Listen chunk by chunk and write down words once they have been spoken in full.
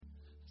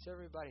Let's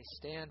everybody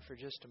stand for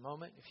just a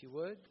moment, if you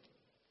would.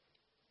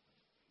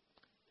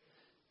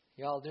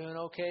 Y'all doing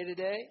okay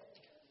today?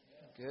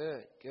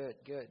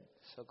 Good.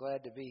 So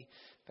glad to be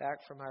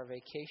back from our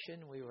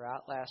vacation. We were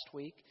out last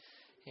week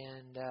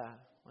and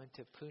went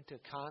to Punta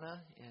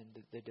Cana and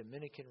the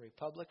Dominican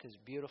Republic. It's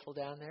beautiful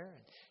down there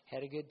and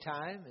had a good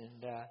time.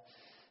 And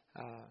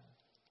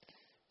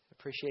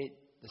appreciate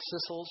the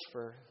Sissels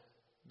for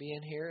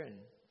being here and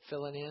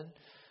filling in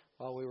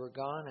while we were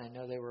gone. I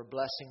know they were a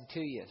blessing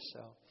to you.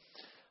 So,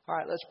 all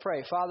right, let's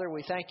pray. Father,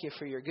 we thank you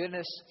for your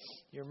goodness,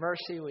 your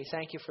mercy. We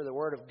thank you for the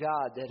word of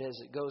God that as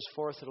it goes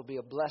forth, it'll be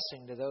a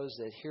blessing to those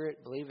that hear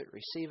it, believe it,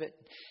 receive it,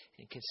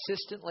 and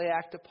consistently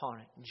act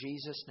upon it. In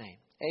Jesus' name,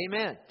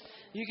 amen.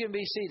 You can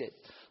be seated.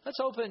 Let's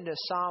open to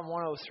Psalm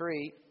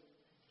 103.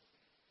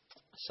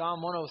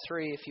 Psalm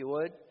 103, if you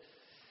would.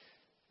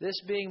 This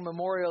being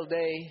Memorial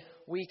Day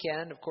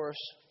weekend, of course,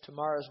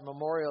 tomorrow's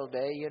Memorial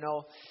Day. You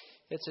know,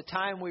 it's a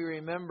time we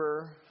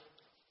remember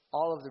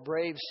all of the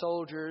brave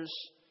soldiers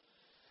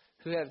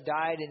who have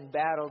died in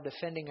battle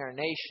defending our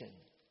nation.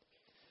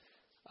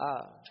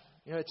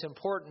 It's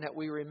important that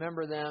we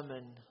remember them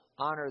and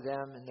honor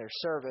them in their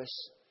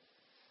service.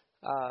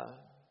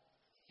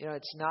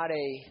 It's not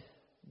a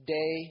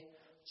day,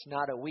 it's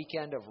not a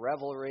weekend of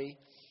revelry.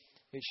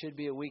 It should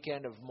be a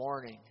weekend of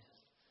mourning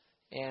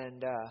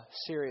and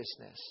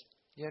seriousness.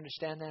 You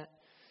understand that?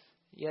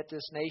 Yet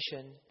this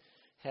nation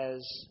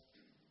has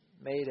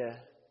made a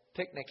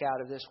picnic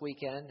out of this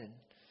weekend and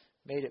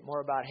made it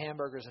more about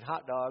hamburgers and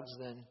hot dogs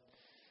than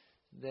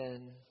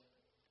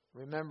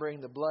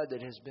remembering the blood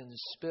that has been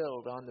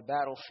spilled on the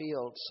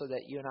battlefield so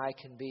that you and I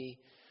can be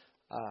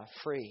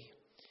free.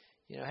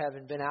 You know,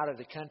 having been out of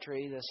the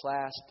country this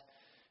last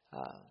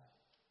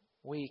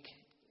week,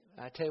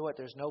 I tell you what,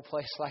 there's no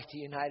place like the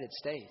United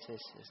States.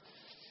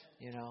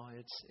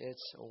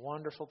 It's a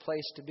wonderful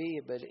place to be,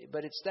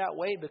 but it's that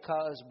way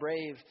because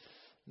brave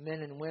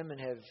men and women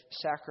have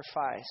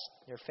sacrificed,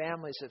 their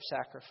families have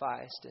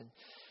sacrificed,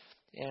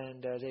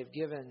 and they've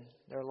given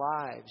their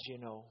lives,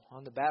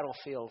 on the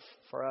battlefield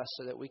for us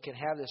so that we can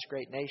have this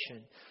great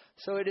nation.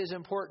 So it is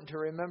important to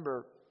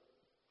remember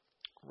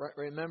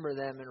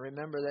them and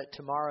remember that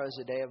tomorrow is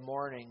a day of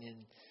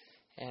mourning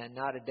and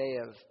not a day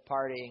of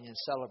partying and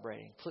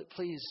celebrating.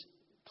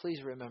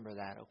 Please remember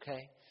that,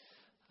 okay?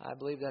 I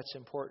believe that's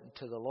important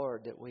to the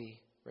Lord that we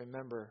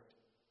remember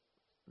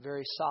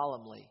very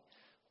solemnly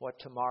what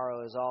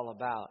tomorrow is all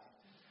about.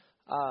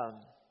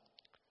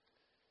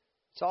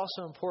 It's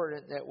also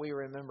important that we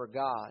remember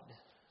God.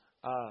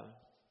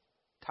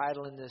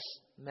 Title in this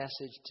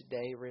message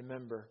today,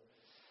 Remember.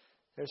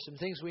 There's some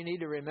things we need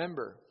to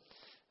remember.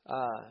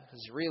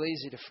 It's real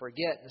easy to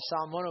forget. In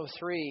Psalm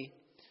 103,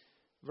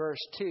 verse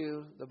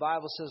 2, the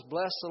Bible says,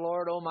 "Bless the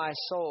Lord, O my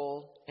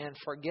soul, and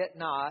forget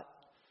not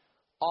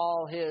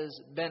all His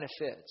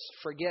benefits."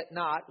 Forget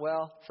not.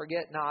 Well,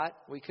 forget not.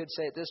 We could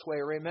say it this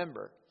way,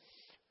 remember.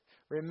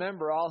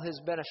 Remember all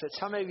His benefits.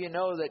 How many of you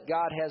know that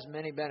God has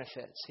many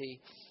benefits?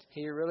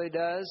 He really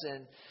does,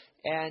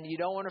 and you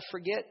don't want to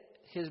forget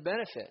His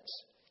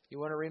benefits. You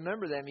want to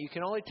remember them. You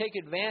can only take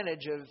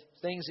advantage of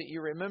things that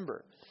you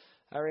remember.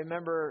 I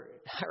remember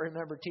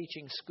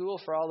teaching school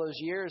for all those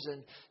years,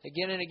 and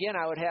again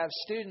I would have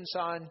students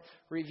on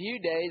review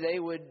day. They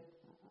would,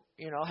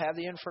 have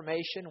the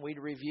information, we'd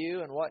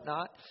review and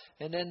whatnot.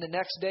 And then the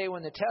next day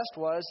when the test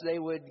was, they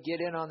would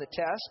get in on the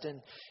test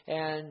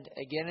and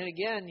again,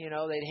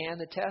 they'd hand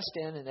the test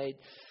in and they'd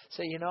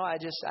say,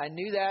 I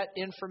knew that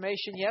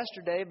information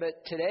yesterday,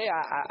 but today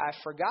I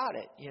forgot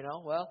it,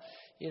 Well,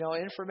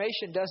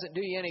 information doesn't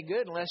do you any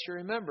good unless you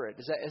remember it.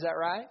 Is that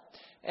right?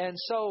 And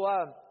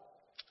so,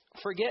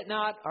 forget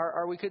not,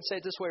 or we could say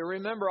it this way,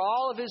 remember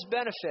all of His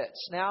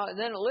benefits. Now, and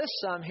then it lists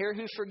some here,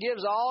 who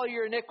forgives all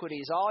your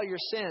iniquities, all your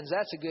sins.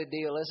 That's a good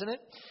deal, isn't it?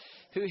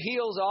 Who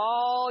heals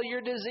all your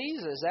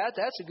diseases.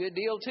 That's a good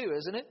deal too,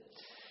 isn't it?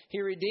 He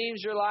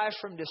redeems your life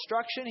from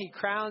destruction. He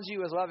crowns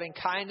you with loving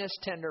kindness,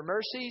 tender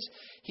mercies.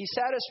 He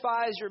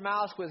satisfies your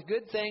mouth with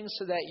good things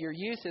so that your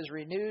youth is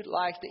renewed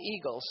like the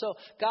eagle. So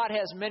God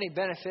has many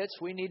benefits.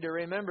 We need to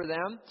remember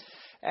them.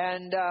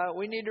 And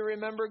we need to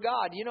remember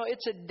God.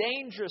 It's a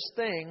dangerous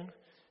thing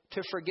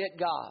to forget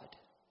God.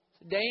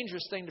 It's a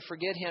dangerous thing to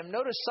forget Him.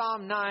 Notice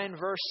Psalm 9,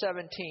 verse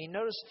 17.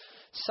 Notice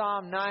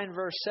Psalm 9,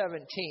 verse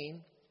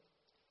 17.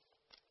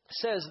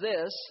 Says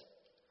this,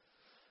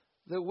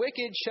 "The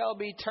wicked shall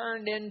be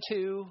turned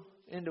into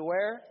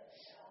where?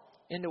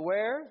 Into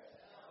where?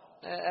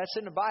 That's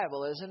in the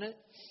Bible, isn't it?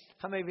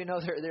 How many of you know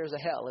there's a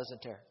hell,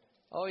 isn't there?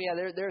 Oh yeah,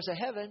 there's a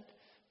heaven.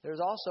 There's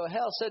also a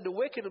hell. It said the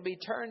wicked will be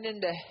turned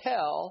into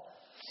hell.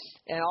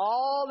 And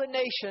all the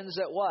nations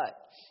that what?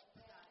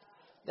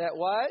 That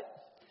what?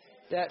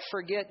 That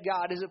forget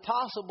God. Is it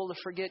possible to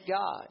forget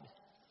God?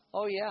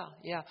 Oh,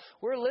 yeah.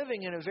 We're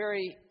living in a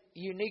very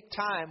unique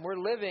time. We're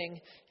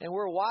living and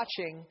we're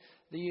watching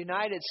the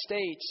United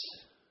States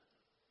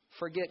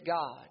forget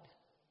God.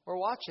 We're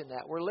watching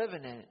that. We're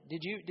living in it.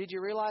 Did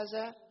you realize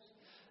that?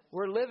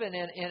 We're living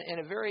in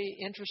a very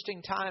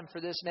interesting time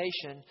for this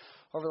nation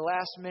over the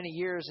last many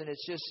years, and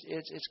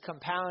it's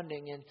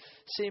compounding and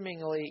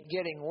seemingly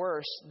getting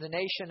worse. The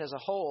nation as a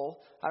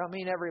whole, I don't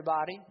mean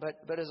everybody,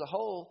 but as a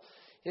whole,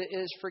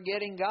 is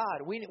forgetting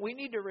God. We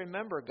need to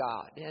remember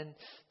God, and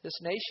this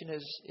nation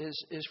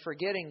is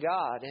forgetting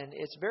God, and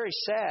it's very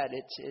sad.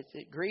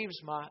 It grieves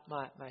my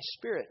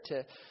spirit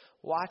to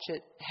watch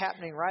it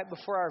happening right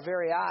before our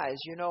very eyes.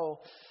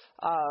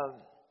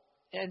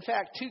 In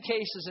fact, 2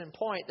 cases in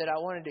point that I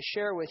wanted to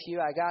share with you.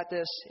 I got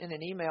this in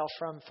an email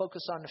from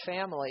Focus on the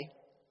Family,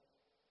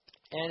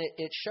 and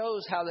it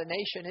shows how the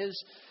nation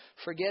is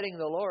forgetting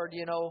the Lord.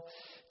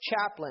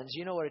 Chaplains.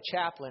 You know what a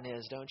chaplain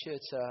is, don't you?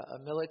 It's a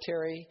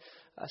military,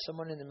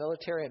 someone in the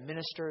military, a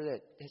minister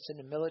that is in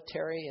the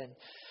military, and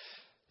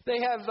they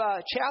have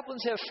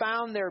chaplains have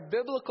found their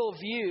biblical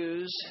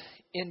views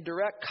in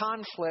direct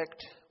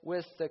conflict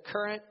with the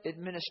current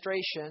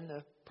administration,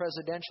 the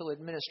presidential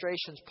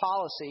administration's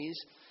policies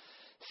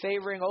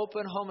favoring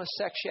open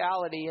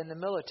homosexuality in the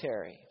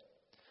military.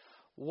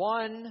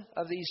 One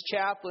of these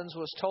chaplains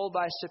was told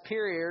by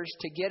superiors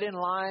to get in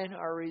line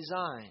or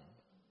resign.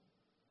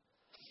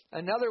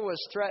 Another was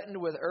threatened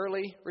with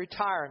early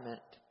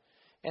retirement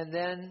and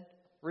then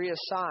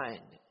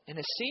reassigned. And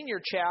a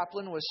senior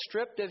chaplain was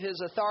stripped of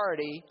his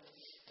authority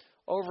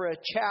over a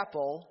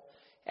chapel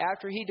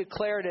after he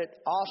declared it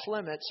off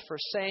limits for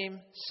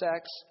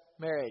same-sex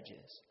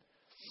marriages.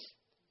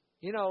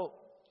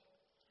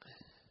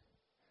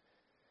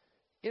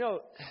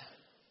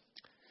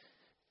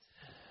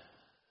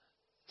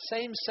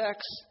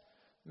 Same-sex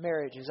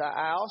marriages.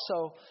 I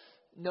also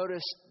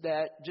noticed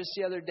that just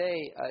the other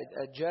day,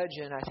 a judge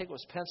in, I think it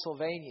was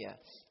Pennsylvania,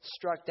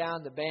 struck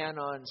down the ban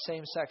on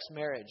same-sex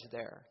marriage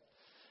there.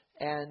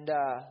 And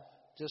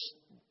just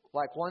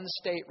like one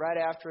state right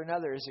after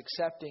another is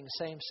accepting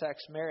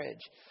same-sex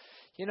marriage.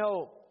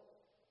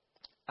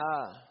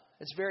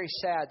 It's very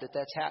sad that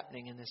that's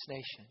happening in this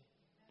nation.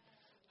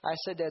 I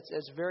said that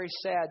it's very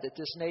sad that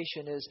this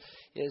nation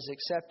is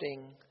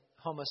accepting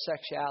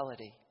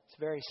homosexuality. It's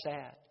very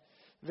sad.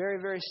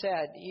 Very, very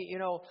sad.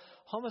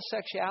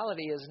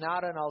 Homosexuality is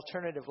not an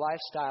alternative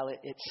lifestyle.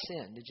 It's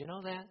sin. Did you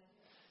know that?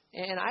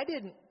 And I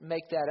didn't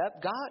make that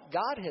up.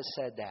 God has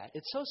said that.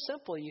 It's so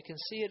simple. You can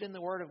see it in the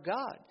Word of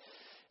God.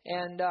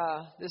 And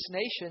this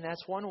nation,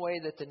 that's one way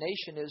that the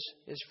nation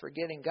is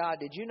forgetting God.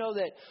 Did you know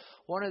that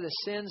one of the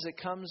sins that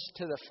comes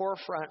to the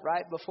forefront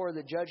right before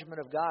the judgment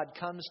of God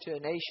comes to a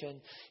nation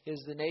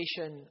is the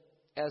nation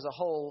as a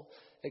whole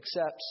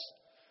accepts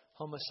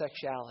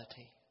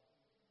homosexuality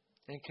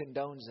and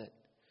condones it?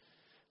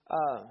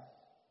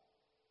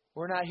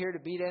 We're not here to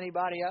beat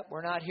anybody up.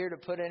 We're not here to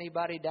put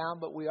anybody down,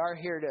 but we are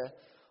here to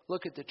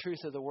look at the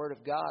truth of the Word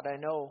of God. I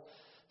know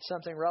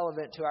something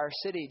relevant to our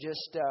city.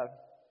 Just a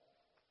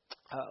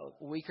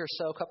week or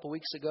so, a couple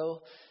weeks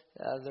ago,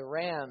 the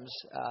Rams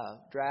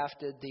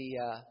drafted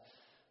the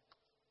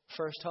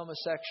first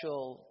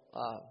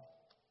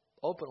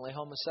openly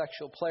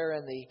homosexual player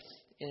in the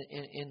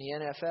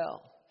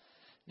NFL.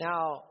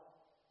 Now,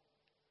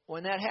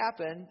 when that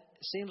happened,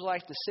 it seems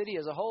like the city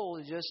as a whole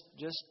is just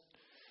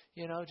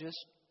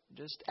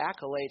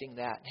accolading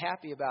that,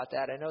 happy about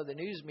that. I know the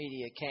news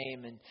media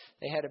came and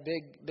they had a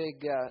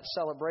big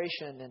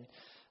celebration. And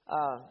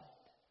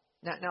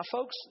now,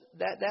 folks,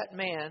 that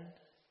man,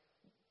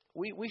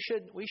 we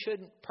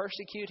shouldn't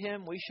persecute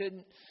him. We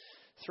shouldn't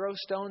throw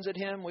stones at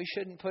him. We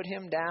shouldn't put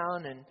him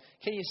down. And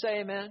can you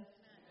say amen?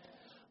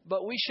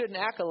 But we shouldn't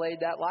accolade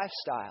that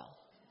lifestyle.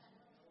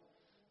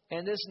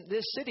 And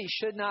this city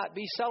should not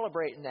be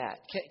celebrating that.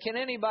 Can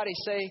anybody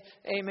say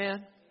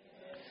amen?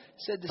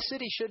 Said the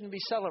city shouldn't be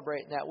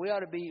celebrating that. We ought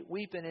to be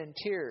weeping in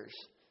tears.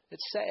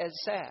 It's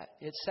sad.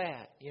 It's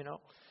sad,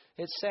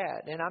 It's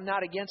sad. And I'm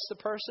not against the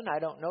person. I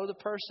don't know the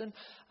person.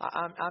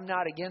 I'm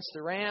not against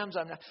the Rams.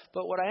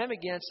 But what I am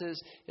against is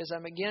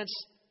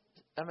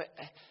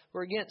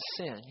we're against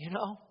sin,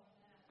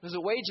 Because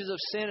the wages of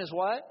sin is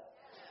what?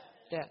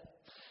 Yeah.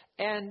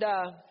 And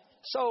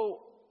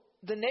so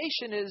the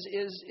nation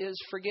is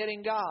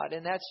forgetting God,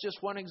 and that's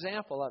just one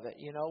example of it.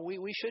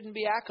 We shouldn't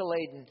be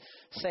accolading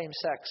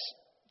same-sex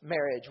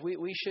marriage.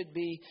 We should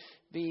be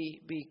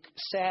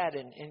sad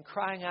and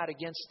crying out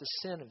against the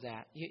sin of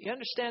that. You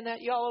understand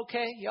that? Y'all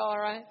okay? Y'all all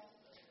right?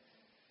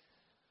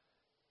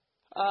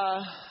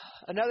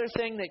 Another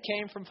thing that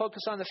came from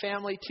Focus on the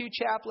Family, 2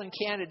 chaplain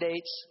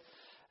candidates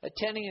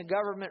attending a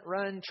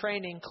government-run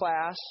training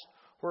class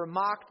were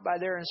mocked by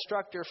their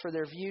instructor for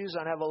their views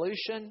on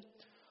evolution,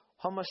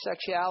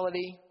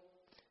 homosexuality,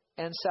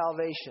 and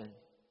salvation.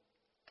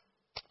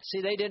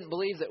 See, they didn't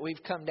believe that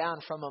we've come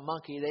down from a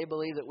monkey. They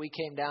believe that we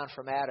came down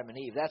from Adam and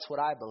Eve. That's what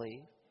I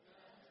believe.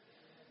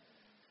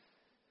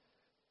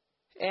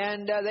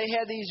 And they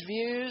had these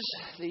views,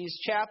 these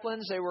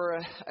chaplains. They were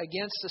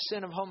against the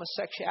sin of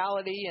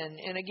homosexuality.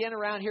 And again,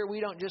 around here, we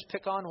don't just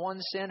pick on one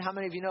sin. How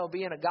many of you know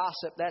being a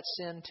gossip, that's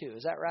sin too?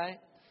 Is that right?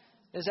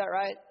 Is that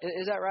right?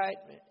 Is that right?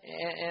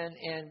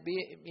 And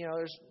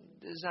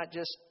there's not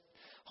just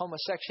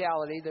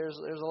homosexuality. There's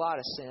a lot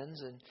of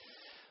sins.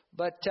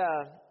 But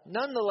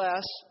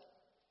nonetheless,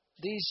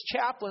 these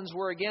chaplains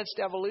were against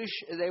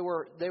evolution. They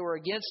were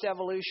against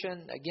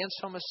evolution,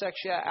 against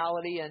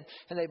homosexuality, and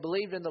they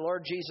believed in the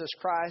Lord Jesus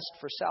Christ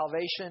for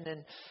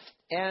salvation.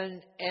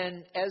 And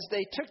as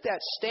they took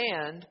that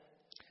stand,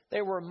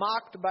 they were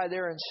mocked by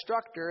their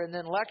instructor and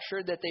then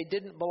lectured that they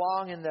didn't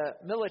belong in the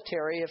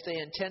military if they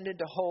intended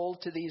to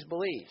hold to these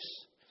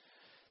beliefs.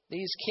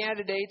 These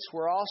candidates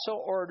were also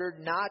ordered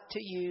not to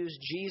use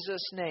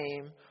Jesus'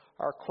 name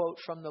or quote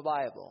from the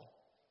Bible.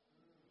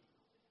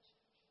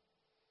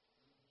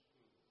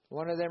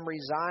 One of them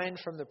resigned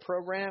from the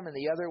program, and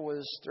the other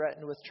was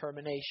threatened with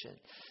termination.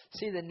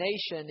 See, the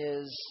nation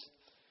is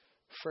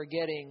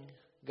forgetting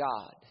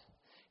God.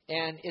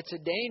 And it's a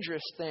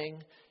dangerous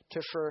thing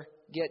to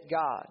forget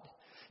God.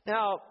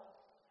 Now,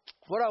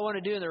 what I want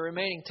to do in the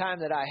remaining time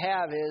that I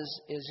have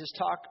is just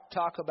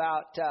talk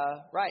about,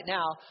 right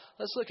now,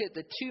 let's look at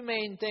the two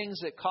main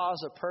things that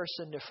cause a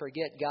person to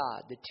forget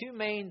God. The two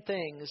main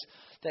things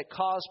that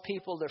cause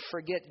people to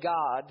forget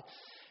God.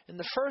 And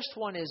the first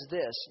one is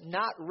this: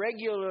 not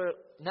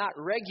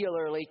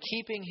regularly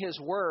keeping His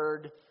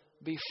Word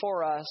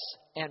before us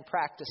and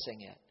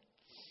practicing it.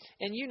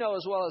 And you know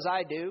as well as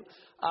I do,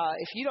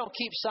 if you don't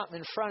keep something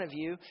in front of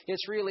you,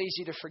 it's real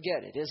easy to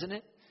forget it, isn't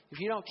it? If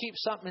you don't keep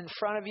something in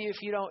front of you,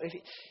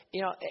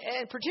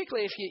 and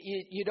particularly if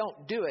you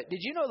don't do it.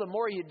 Did you know the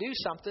more you do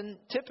something,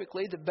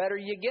 typically the better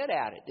you get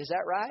at it? Is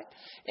that right?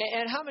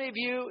 And how many of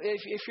you,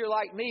 if you're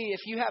like me,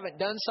 if you haven't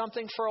done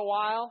something for a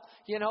while,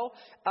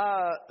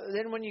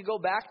 then when you go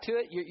back to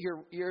it,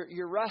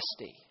 you're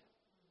rusty.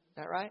 Is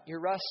that right?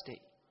 You're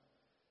rusty,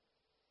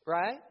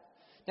 right?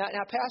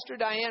 Now, Pastor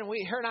Diane,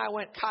 her and I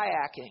went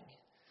kayaking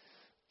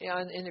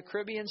in the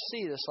Caribbean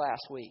Sea this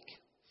last week.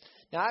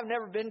 Now, I've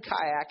never been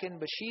kayaking,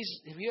 but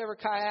have you ever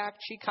kayaked?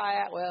 She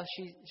kayaked, well,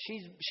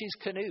 she's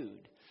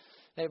canoed.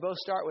 They both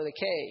start with a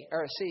K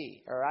or a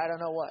C or I don't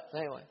know what.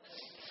 Anyway.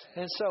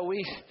 And so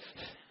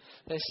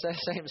they say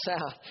the same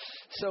sound.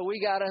 So we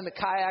got on the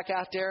kayak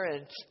out there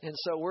and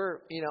so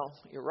we're,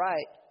 you're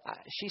right.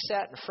 She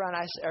sat in the front,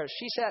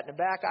 she sat in the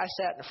back, I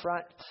sat in the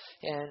front,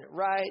 and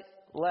right,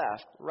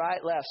 left.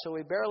 So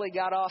we barely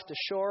got off the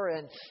shore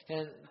and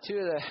two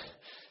of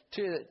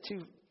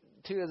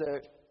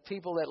the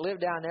people that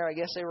lived down there, I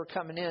guess they were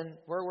coming in.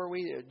 Where were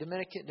we?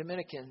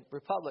 Dominican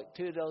Republic.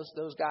 Two of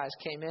those guys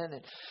came in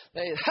and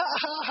they, ha,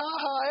 ha, ha,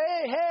 ha,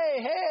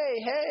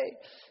 hey.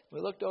 We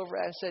looked over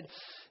at it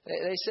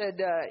and they said,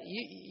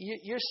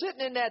 you're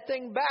sitting in that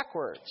thing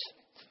backwards.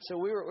 So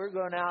we're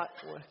going out,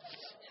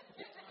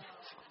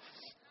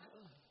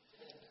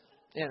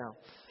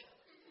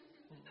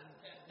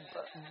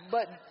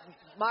 But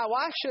my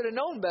wife should have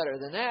known better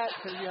than that.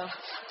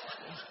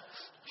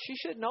 She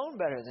should have known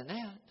better than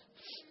that.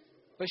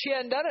 But she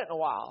hadn't done it in a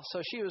while,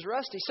 so she was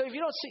rusty. So if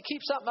you don't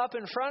keep something up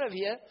in front of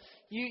you,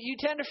 you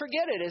tend to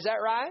forget it. Is that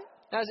right?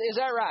 Is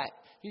that right?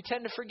 You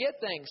tend to forget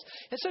things.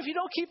 And so if you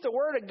don't keep the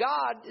Word of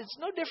God, it's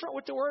no different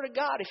with the Word of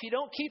God. If you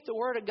don't keep the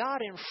Word of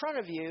God in front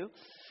of you,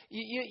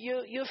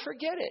 you'll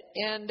forget it.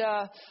 And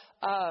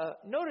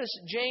notice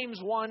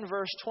James 1,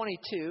 verse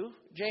 22.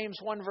 James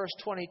 1, verse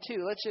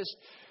 22. Let's just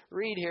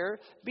read here.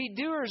 Be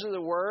doers of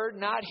the word,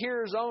 not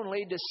hearers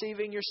only,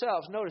 deceiving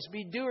yourselves. Notice,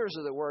 be doers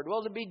of the word.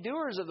 Well, to be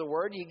doers of the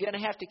word, you're going to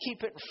have to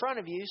keep it in front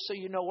of you so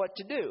you know what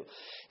to do.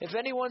 If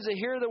anyone's a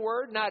hearer of the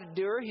word, not a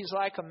doer, he's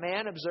like a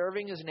man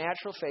observing his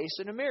natural face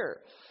in a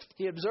mirror.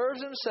 He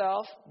observes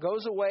himself,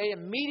 goes away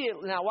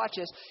immediately. Now watch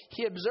this.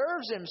 He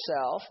observes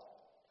himself.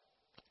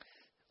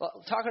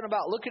 Well, talking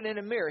about looking in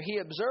a mirror. He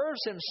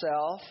observes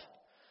himself,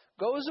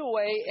 goes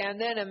away, and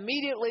then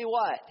immediately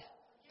what?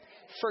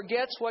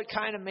 Forgets what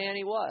kind of man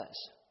he was.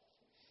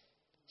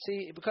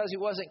 See, because he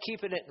wasn't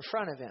keeping it in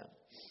front of him.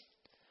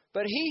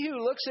 But he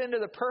who looks into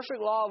the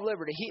perfect law of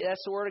liberty,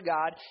 that's the Word of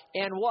God,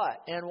 and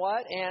what?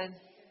 And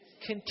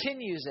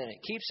continues in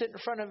it. Keeps it in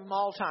front of him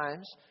all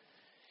times.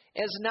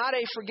 Is not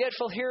a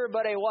forgetful hearer,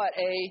 but a what?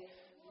 A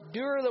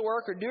doer of the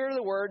work or doer of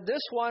the word.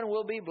 This one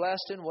will be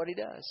blessed in what he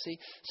does. See,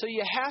 so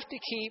you have to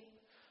keep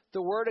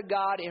the Word of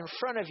God in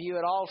front of you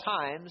at all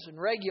times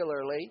and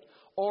regularly,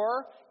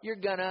 or you're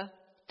going to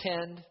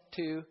tend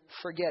to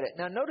forget it.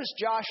 Now notice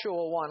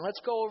Joshua 1. Let's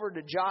go over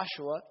to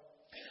Joshua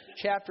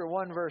chapter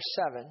 1 verse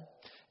 7.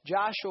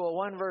 Joshua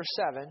 1 verse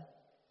 7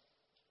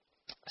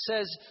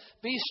 says,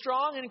 be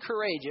strong and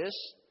courageous.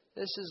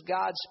 This is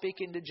God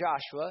speaking to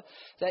Joshua.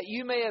 That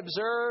you may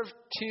observe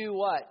to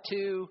what?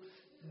 To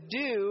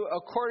do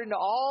according to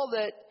all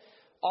the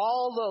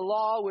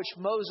law which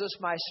Moses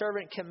my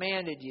servant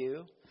commanded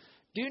you.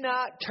 Do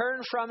not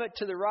turn from it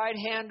to the right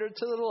hand or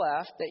to the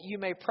left, that you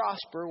may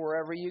prosper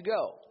wherever you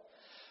go.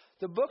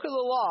 The book of the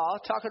law,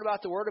 talking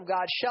about the Word of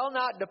God, shall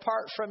not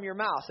depart from your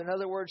mouth. In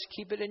other words,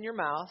 keep it in your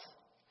mouth.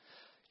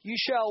 You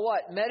shall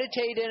what?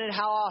 Meditate in it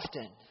how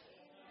often?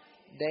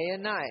 Day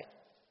and night.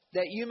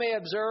 That you may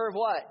observe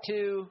what?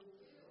 To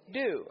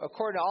do,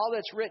 according to all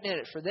that's written in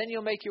it. For then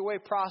you'll make your way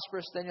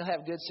prosperous, then you'll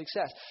have good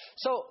success.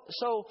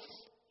 So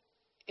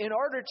in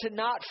order to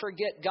not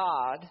forget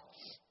God,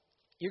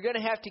 you're going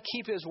to have to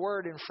keep His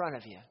Word in front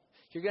of you.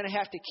 You're going to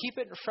have to keep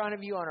it in front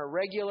of you on a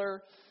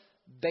regular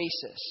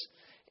basis.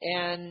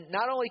 And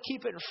not only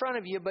keep it in front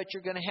of you, but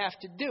you're going to have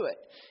to do it.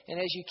 And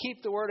as you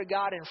keep the Word of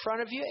God in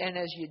front of you, and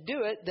as you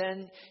do it,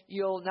 then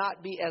you'll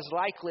not be as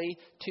likely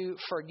to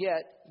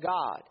forget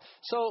God.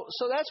 So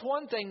that's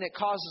one thing that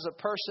causes a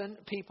person,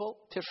 people,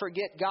 to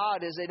forget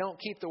God, is they don't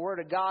keep the Word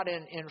of God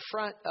in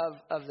front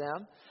of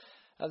them,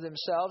 of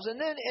themselves.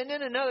 And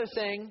then another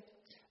thing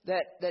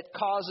that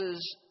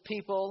causes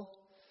people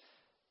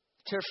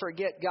to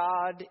forget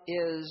God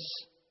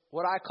is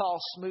what I call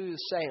smooth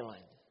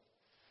sailing.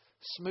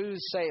 Smooth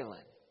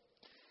sailing.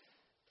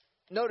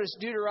 Notice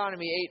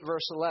Deuteronomy 8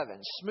 verse 11.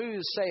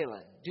 Smooth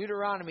sailing.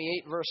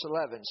 Deuteronomy 8 verse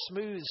 11.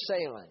 Smooth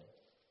sailing.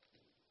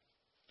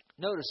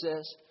 Notice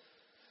this.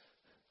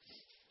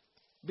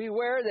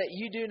 Beware that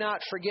you do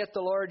not forget the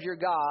Lord your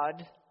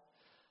God.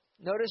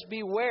 Notice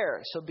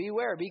beware. So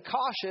beware. Be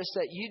cautious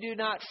that you do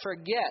not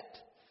forget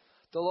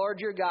the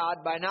Lord your God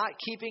by not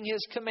keeping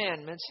His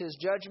commandments, His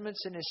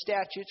judgments, and His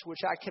statutes,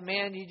 which I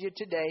command you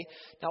today.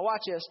 Now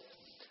watch this.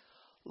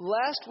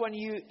 Lest when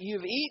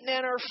you've eaten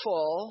and are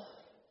full,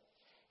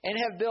 and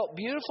have built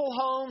beautiful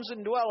homes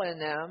and dwell in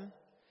them,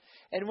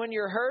 and when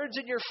your herds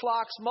and your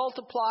flocks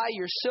multiply,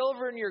 your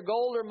silver and your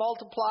gold are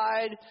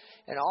multiplied,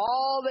 and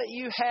all that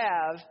you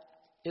have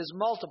is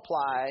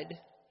multiplied.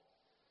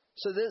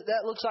 So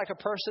that looks like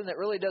a person that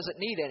really doesn't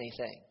need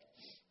anything.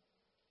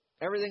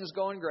 Everything's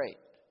going great.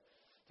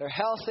 They're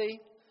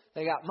healthy.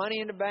 They got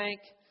money in the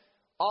bank.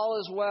 All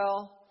is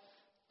well.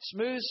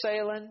 Smooth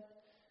sailing.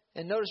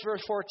 And notice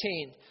verse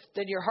 14.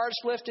 Then your heart's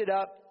lifted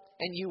up,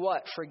 and you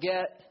what?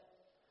 Forget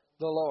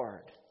the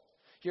Lord,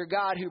 your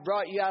God, who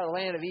brought you out of the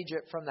land of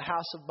Egypt from the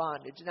house of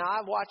bondage. Now,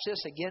 I've watched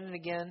this again and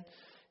again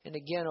and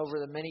again over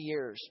the many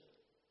years,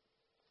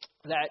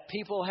 that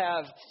people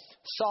have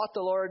sought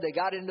the Lord. They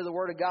got into the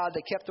Word of God.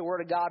 They kept the Word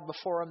of God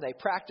before them. They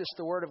practiced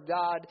the Word of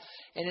God.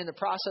 And in the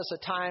process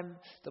of time,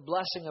 the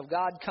blessing of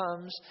God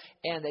comes,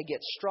 and they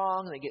get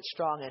strong. They get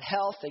strong in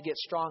health. They get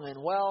strong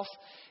in wealth.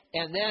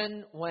 And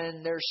then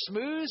when they're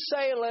smooth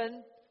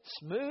sailing,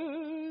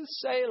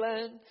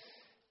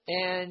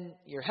 and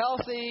you're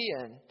healthy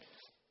and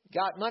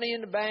got money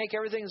in the bank,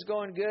 everything's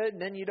going good,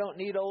 and then you don't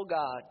need old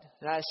God.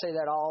 And I say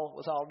that all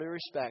with all due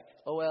respect.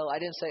 I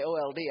didn't say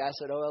OLD, I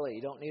said OLE.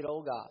 You don't need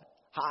old God.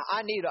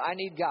 I need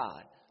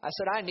God. I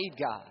said I need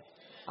God.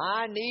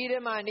 I need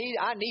Him. I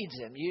needs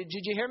Him.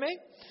 Did you hear me?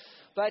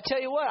 But I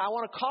tell you what, I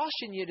want to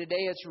caution you today.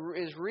 It's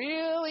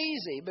real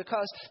easy,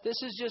 because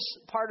this is just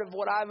part of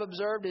what I've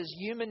observed is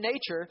human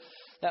nature,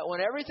 that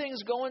when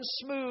everything's going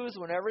smooth,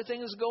 when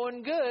everything's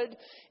going good,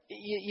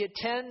 you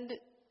tend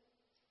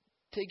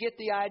to get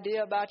the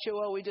idea about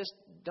we just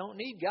don't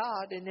need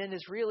God. And then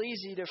it's real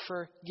easy to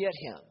forget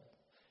Him.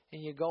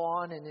 And you go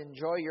on and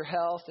enjoy your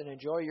health and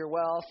enjoy your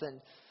wealth,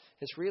 and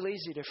it's real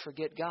easy to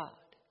forget God.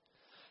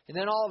 And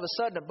then all of a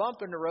sudden a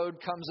bump in the road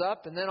comes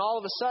up, and then all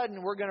of a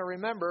sudden we're going to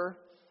remember.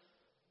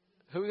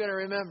 Who are we going to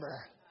remember?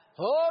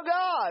 Oh,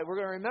 God. We're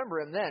going to remember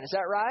Him then. Is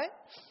that right?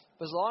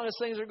 As long as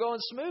things are going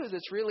smooth,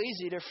 it's real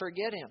easy to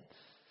forget Him.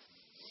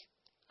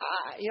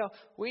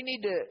 We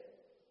need to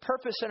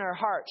purpose in our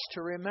hearts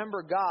to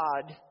remember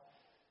God,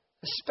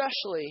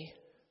 especially.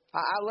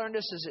 I learned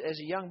this as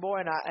a young boy,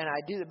 and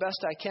I do the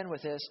best I can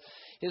with this,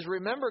 is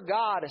remember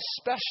God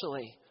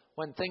especially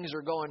when things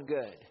are going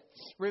good.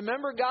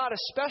 Remember God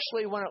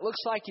especially when it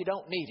looks like you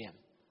don't need Him.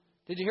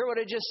 Did you hear what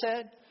I just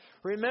said?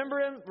 Remember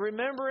Him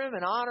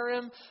and honor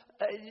Him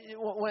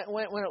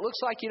when it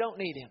looks like you don't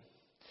need Him.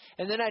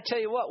 And then I tell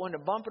you what, when the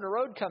bump in the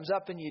road comes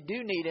up and you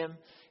do need Him,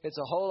 it's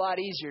a whole lot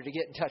easier to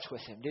get in touch with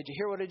Him. Did you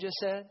hear what I just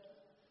said?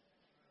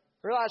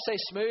 Realize I say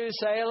smooth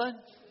sailing?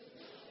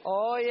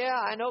 Oh, yeah,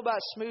 I know about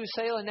smooth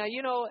sailing. Now,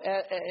 you know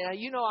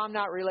I'm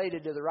not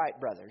related to the Wright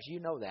brothers. You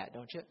know that,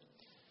 don't you?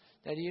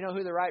 Now, do you know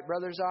who the Wright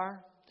brothers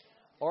are?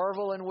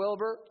 Orville and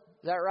Wilbur.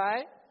 Is that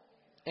right?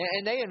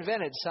 And they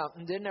invented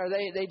something, didn't they? Or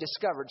they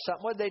discovered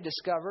something. What did they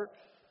discover?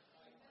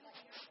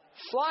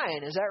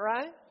 Flying. Is that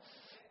right?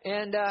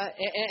 And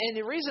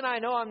the reason I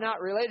know I'm not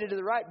related to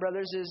the Wright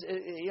brothers is,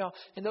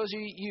 and those of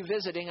you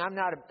visiting, I'm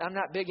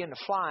not big into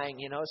flying.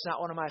 It's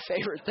not one of my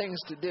favorite things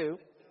to do.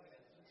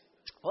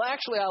 Well,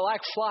 actually, I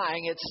like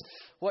flying. It's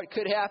what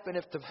could happen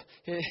if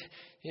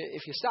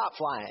you stop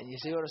flying. You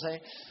see what I'm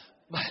saying?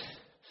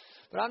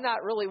 But I'm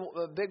not really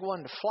a big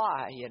one to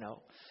fly.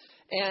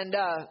 And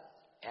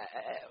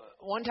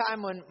one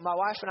time when my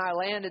wife and I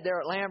landed there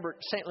at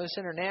Lambert St. Louis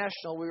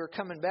International, we were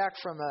coming back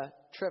from a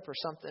trip or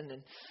something,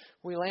 and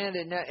we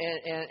landed,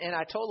 and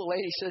I told the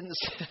lady sitting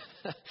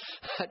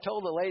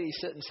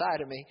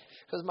side of me,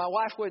 because my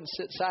wife wouldn't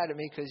sit side of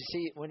me, because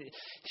when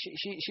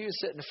she was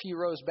sitting a few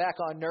rows back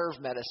on nerve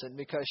medicine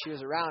because she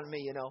was around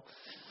me,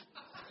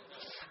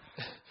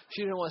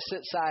 She didn't want to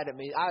sit side of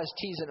me. I was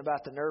teasing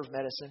about the nerve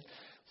medicine,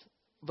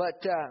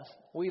 but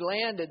we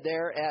landed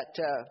there at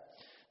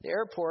the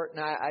airport,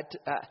 and I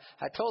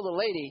told the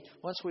lady,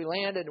 once we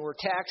landed and we're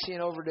taxiing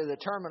over to the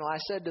terminal, I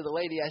said to the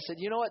lady,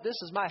 you know what, this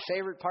is my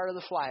favorite part of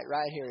the flight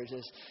right here.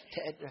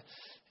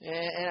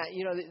 Now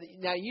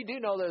you do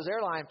know those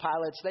airline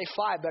pilots, they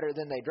fly better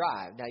than they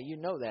drive. Now you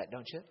know that,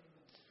 don't you?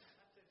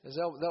 Because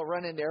they'll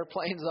run into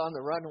airplanes on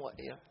the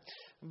runway.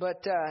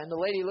 But and the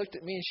lady looked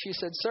at me and she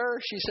said, "Sir,"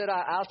 she said,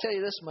 "I'll tell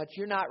you this much: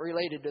 you're not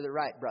related to the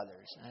Wright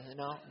brothers." I said,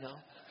 "No,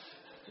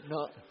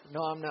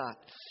 I'm not."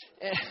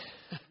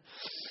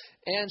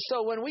 And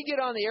so when we get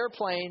on the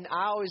airplane,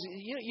 I always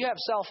you have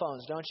cell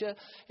phones, don't you?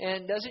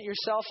 And doesn't your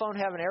cell phone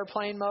have an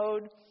airplane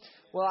mode?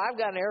 Well, I've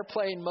got an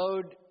airplane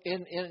mode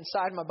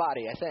inside my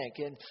body, I think.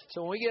 And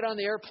so when we get on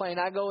the airplane,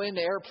 I go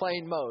into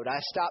airplane mode. I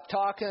stop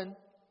talking.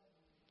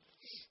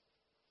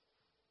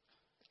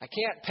 I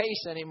can't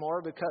pace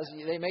anymore because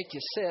they make you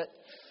sit,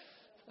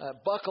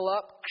 buckle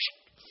up,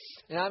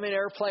 and I'm in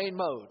airplane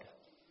mode.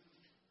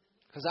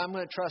 Because I'm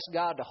going to trust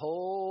God the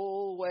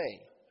whole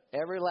way,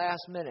 every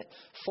last minute.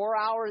 4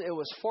 hours. It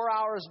was 4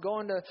 hours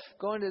going to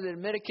the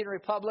Dominican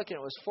Republic, and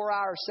it was 4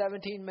 hours,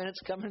 17 minutes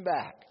coming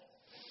back.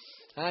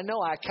 I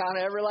know I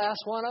counted every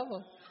last one of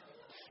them,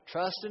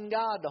 trusting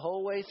God the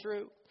whole way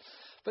through.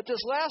 But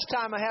this last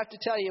time, I have to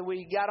tell you,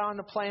 we got on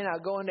the plane. I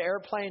go into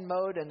airplane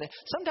mode, and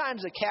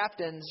sometimes the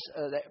captains,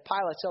 the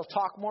pilots, they'll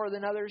talk more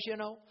than others, you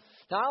know.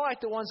 Now, I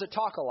like the ones that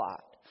talk a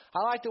lot. I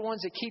like the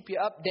ones that keep you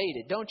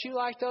updated. Don't you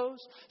like those?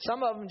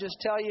 Some of them just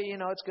tell you,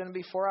 it's going to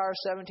be 4 hours,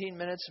 17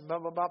 minutes, blah,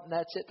 blah, blah, and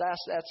that's it.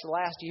 That's the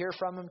last you hear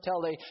from them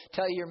until they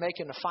tell you you're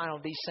making the final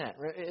descent.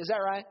 Is that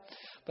right?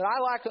 But I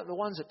like the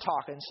ones that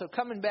talk. And so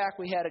coming back,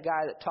 we had a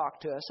guy that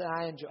talked to us,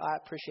 and I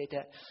appreciate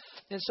that.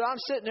 And so I'm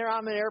sitting there.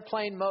 I'm in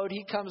airplane mode.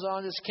 He comes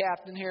on, this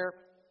captain here.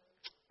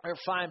 We're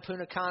flying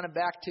Punta Cana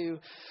back to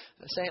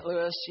St.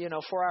 Louis,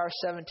 4 hours,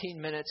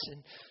 17 minutes,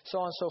 and so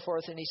on and so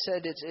forth. And he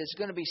said it's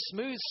going to be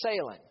smooth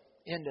sailing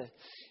into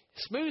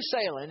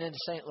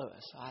St.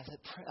 Louis.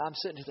 I'm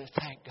sitting there,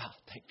 thank God,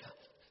 thank God,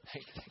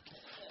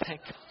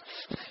 thank God,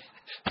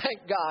 thank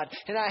God.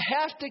 And I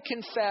have to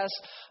confess,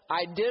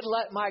 I did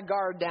let my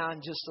guard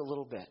down just a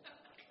little bit.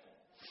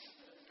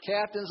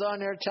 Captain's on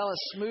there telling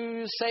us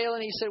smooth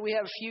sailing. He said we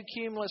have a few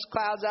cumulus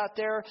clouds out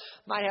there.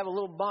 Might have a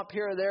little bump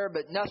here or there,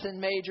 but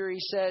nothing major. He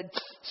said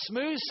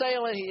smooth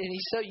sailing. And he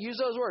said, use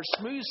those words,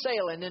 smooth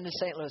sailing into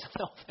St. Louis.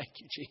 No, thank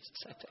you,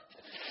 Jesus.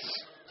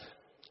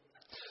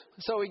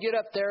 So we get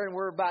up there and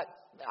we're about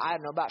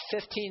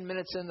 15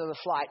 minutes into the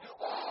flight.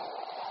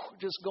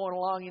 Just going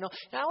along, And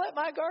I let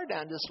my guard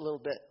down just a little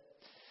bit.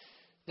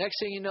 Next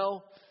thing you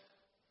know,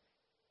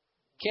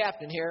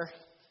 captain here.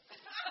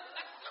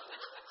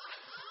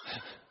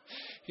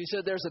 He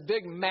said, there's a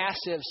big,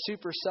 massive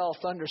supercell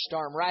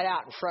thunderstorm right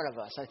out in front of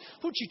us. I said,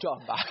 what you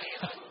talking about?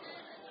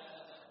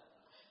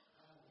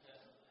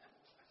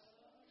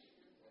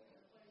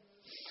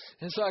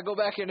 And so I go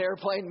back into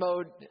airplane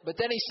mode. But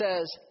then he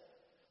says,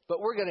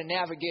 but we're going to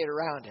navigate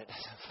around it. I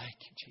said, thank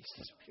you,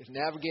 Jesus. We're going to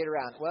navigate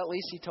around it. Well, at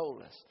least he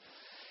told us.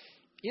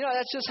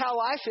 That's just how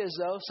life is,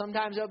 though.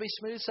 Sometimes there'll be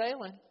smooth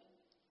sailing.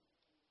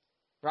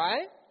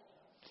 Right?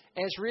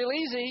 And it's real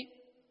easy.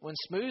 When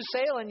smooth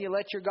sailing, you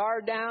let your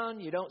guard down.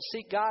 You don't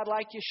seek God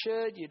like you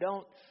should. You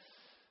don't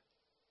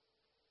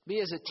be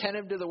as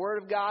attentive to the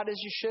Word of God as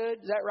you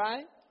should. Is that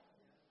right?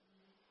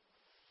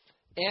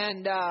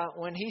 And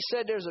when he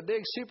said there's a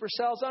big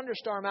supercell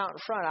thunderstorm out in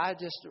front,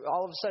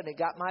 all of a sudden, it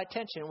got my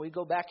attention. We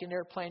go back in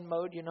airplane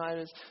mode. I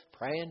was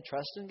praying,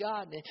 trusting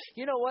God. And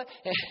you know what?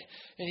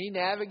 And he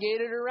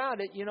navigated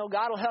around it.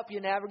 God will help you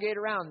navigate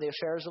around the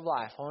affairs of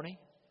life, won't he?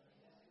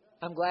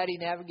 I'm glad he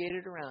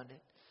navigated around it.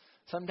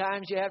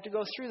 Sometimes you have to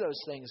go through those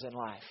things in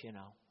life,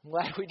 I'm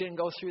glad we didn't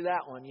go through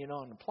that one,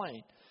 on the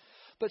plane.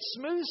 But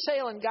smooth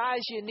sailing, guys,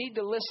 you need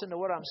to listen to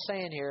what I'm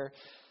saying here.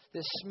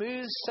 This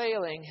smooth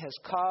sailing has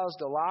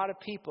caused a lot of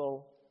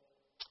people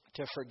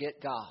to forget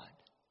God.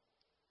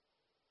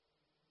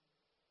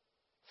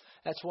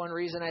 That's one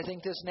reason I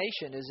think this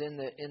nation is in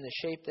the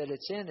shape that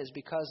it's in, is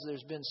because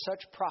there's been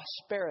such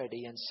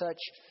prosperity and such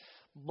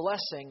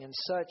blessing and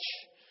such,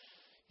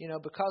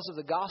 because of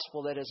the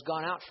gospel that has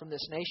gone out from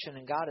this nation,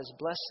 and God has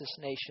blessed this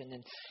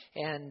nation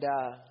and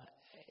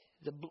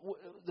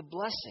the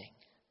blessing.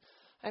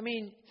 I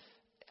mean,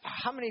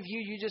 how many of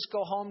you just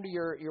go home to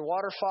your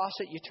water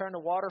faucet, you turn the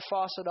water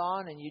faucet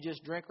on, and you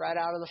just drink right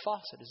out of the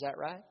faucet? Is that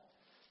right?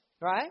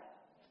 Right?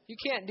 You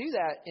can't do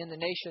that in the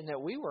nation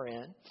that we were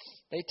in.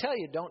 They tell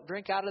you don't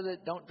drink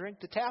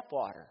the tap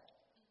water.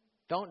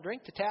 Don't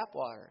drink the tap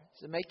water.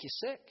 It'll make you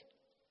sick.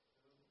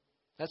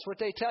 That's what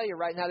they tell you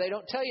right now. They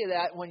don't tell you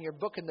that when you're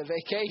booking the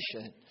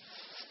vacation.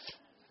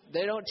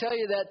 They don't tell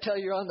you that till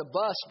you're on the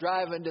bus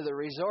driving to the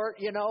resort,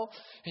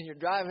 and you're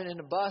driving in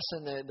the bus,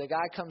 and the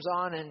guy comes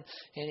on and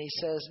he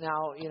says,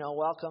 now,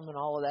 welcome and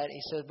all of that.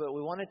 He says, but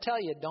we want to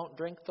tell you, don't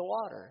drink the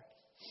water.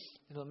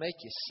 It'll make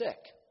you sick.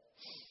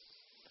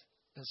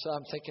 And so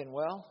I'm thinking,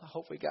 well, I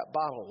hope we got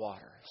bottled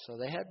water. So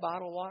they had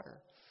bottled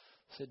water.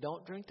 So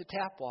don't drink the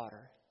tap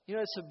water.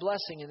 It's a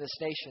blessing in this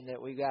nation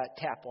that we got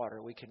tap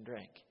water we can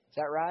drink. Is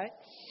that right?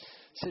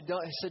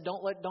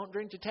 Don't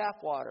drink the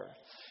tap water.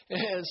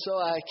 And so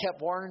I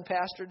kept warning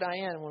Pastor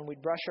Diane when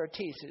we'd brush our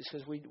teeth. It's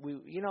because we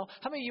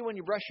how many of you when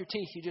you brush your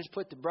teeth you just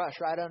put the brush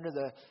right under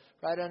the.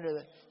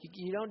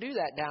 You don't do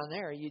that down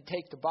there. You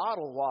take the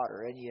bottled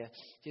water and you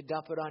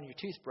dump it on your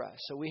toothbrush.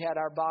 So we had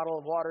our bottle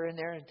of water in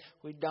there and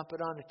we dump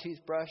it on the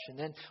toothbrush. And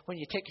then when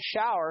you take a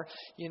shower,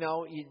 you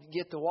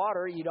get the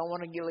water. You don't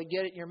want to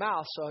get it in your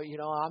mouth. So,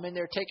 I'm in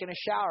there taking a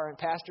shower and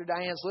Pastor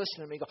Diane's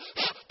listening to me go,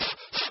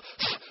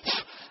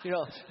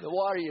 the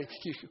water, you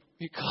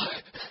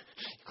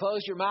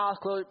close your mouth,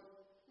 oh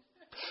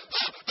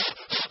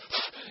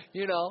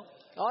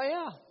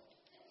yeah.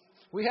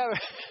 We have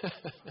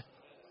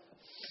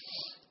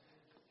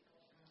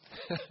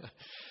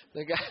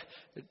the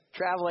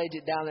travel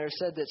agent down there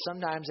said that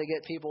sometimes they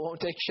get people who won't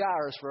take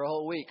showers for a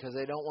whole week because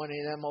they don't want any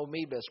of them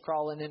amoebas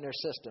crawling in their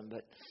system.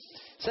 But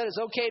said it's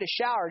okay to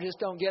shower, just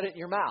don't get it in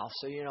your mouth.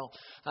 So,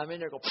 I'm in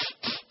there go.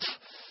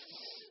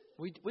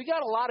 We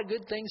got a lot of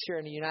good things here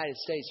in the United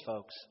States,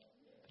 folks.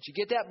 But you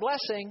get that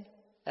blessing.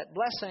 That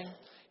blessing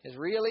is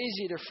real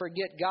easy to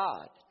forget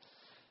God.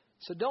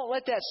 So don't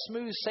let that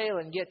smooth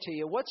sailing get to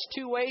you. What's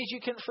 2 ways you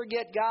can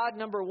forget God?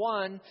 Number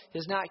 1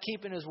 is not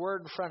keeping His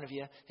Word in front of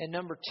you. And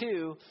number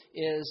 2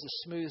 is the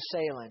smooth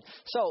sailing.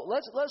 So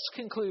let's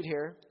conclude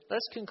here.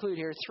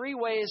 3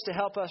 ways to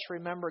help us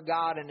remember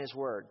God and His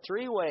Word.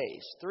 3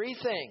 ways. 3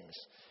 things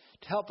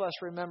to help us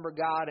remember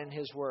God and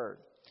His Word.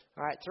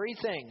 All right, 3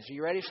 things. Are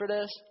you ready for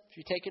this? If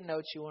you're taking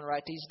notes, you want to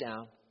write these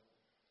down.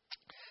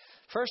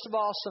 First of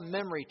all, some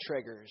memory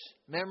triggers.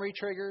 Memory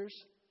triggers.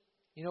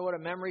 You know what a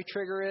memory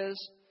trigger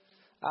is?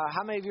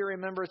 How many of you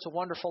remember It's a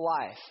Wonderful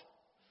Life?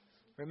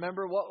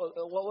 Remember what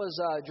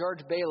was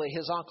George Bailey,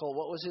 his uncle?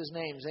 What was his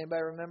name? Does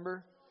anybody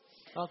remember?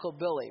 Uncle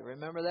Billy.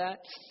 Remember that?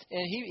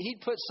 And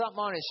he'd put something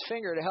on his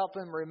finger to help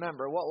him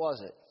remember. What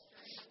was it?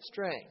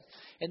 String.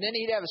 And then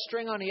he'd have a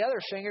string on the other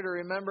finger to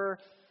remember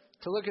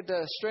to look at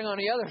the string on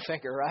the other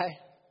finger, right?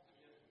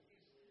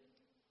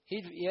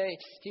 He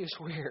was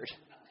weird.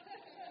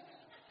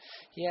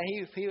 Yeah,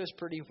 he was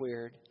pretty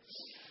weird.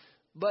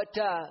 But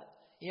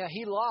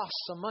he lost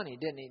some money,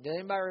 didn't he? Did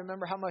anybody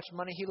remember how much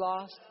money he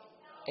lost?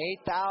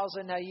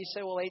 $8,000. Now you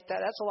say, well,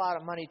 that's a lot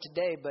of money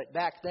today, but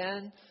back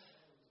then,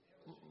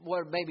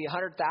 maybe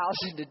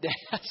 $100,000 today?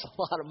 That's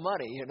a lot of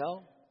money,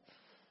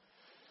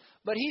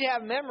 But he'd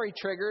have memory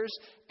triggers,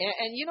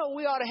 and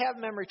we ought to have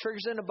memory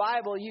triggers in the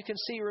Bible. You can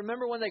see.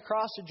 Remember when they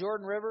crossed the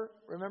Jordan River?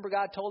 Remember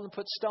God told them to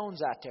put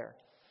stones out there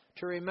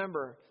to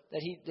remember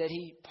that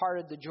He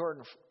parted the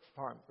Jordan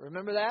for him.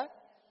 Remember that?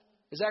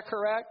 Is that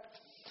correct?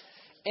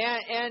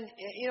 And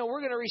we're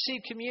going to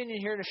receive communion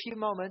here in a few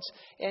moments.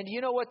 And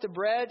you know what the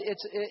bread?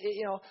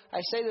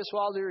 I say this with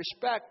all due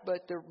respect,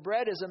 but the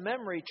bread is a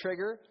memory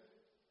trigger.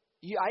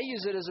 I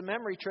use it as a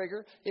memory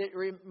trigger. It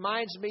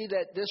reminds me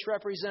that this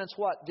represents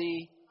what?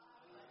 The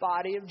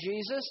body of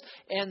Jesus.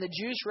 And the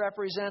juice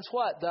represents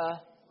what?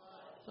 The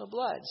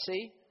blood.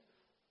 See?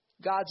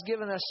 God's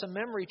given us some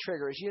memory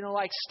triggers.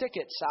 Like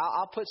stickets.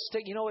 I'll put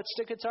You know what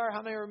stickets are?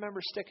 How many remember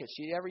stickets?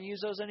 You ever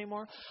use those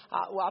anymore?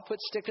 I'll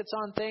put stickets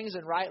on things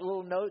and write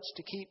little notes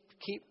to keep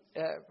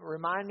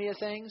remind me of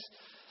things.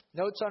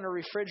 Notes on the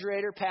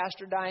refrigerator.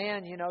 Pastor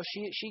Diane,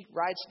 she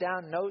writes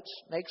down notes,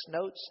 makes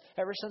notes.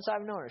 Ever since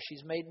I've known her,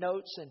 she's made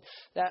notes, and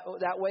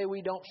that way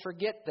we don't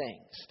forget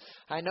things.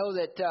 I know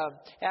that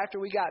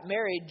after we got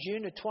married,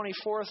 June the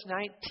 24th,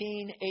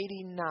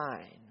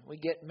 1989. We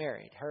get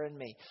married, her and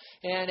me.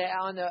 And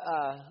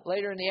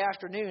later in the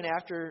afternoon,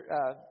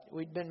 after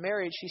we'd been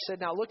married, she said,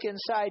 "Now look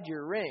inside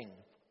your ring."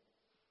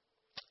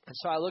 And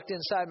so I looked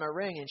inside my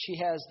ring, and she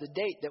has the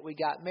date that we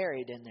got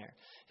married in there.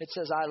 It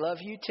says, "I love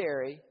you,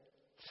 Terry,"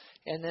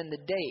 and then the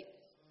date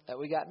that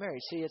we got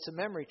married. See, it's a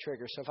memory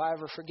trigger. So if I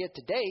ever forget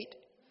the date,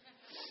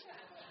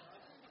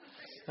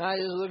 I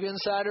just look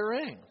inside a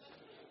ring.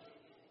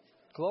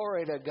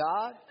 Glory to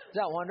God. Is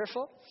that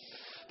wonderful?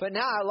 But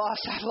now I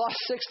lost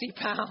 60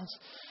 pounds,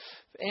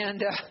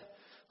 and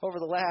over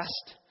the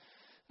last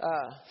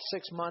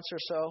 6 months or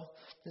so,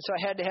 and so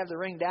I had to have the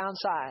ring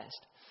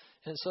downsized.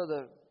 And so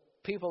the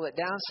people that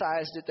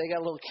downsized it, they got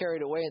a little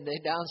carried away, and they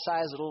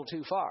downsized it a little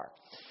too far.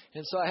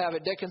 And so I have a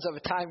dickens of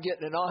a time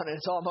getting it on, and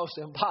it's almost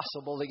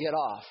impossible to get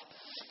off.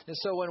 And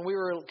so when we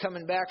were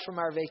coming back from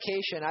our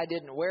vacation, I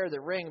didn't wear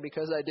the ring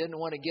because I didn't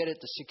want to get it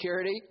to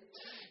security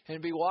and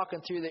be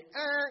walking through the,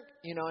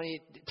 and I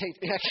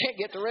can't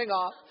get the ring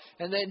off,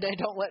 and then they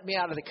don't let me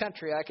out of the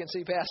country. I can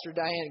see Pastor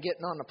Diane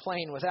getting on the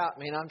plane without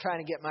me, and I'm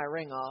trying to get my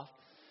ring off.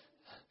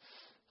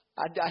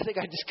 I think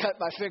I just cut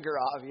my finger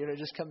off,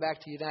 just come back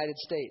to the United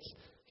States.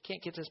 I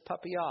can't get this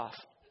puppy off.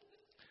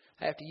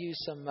 I have to use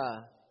some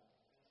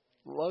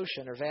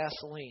lotion or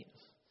Vaseline.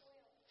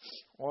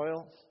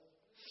 Oil.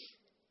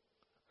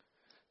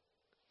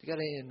 You got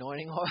any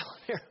anointing oil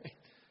here?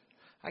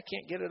 I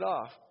can't get it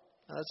off.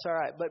 That's all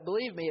right. But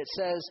believe me, it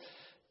says,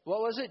 what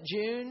was it?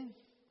 June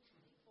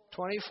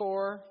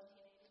 24,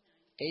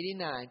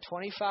 89.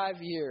 25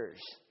 years.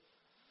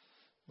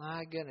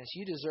 My goodness,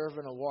 you deserve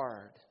an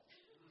award.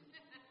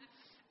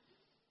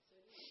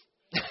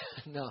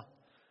 No.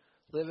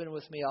 Living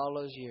with me all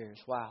those years.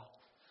 Wow.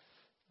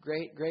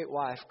 Great, great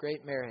wife,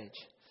 great marriage.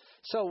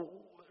 So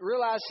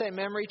realize, say,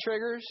 memory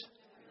triggers.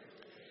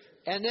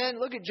 And then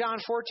look at John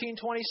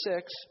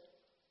 14:26.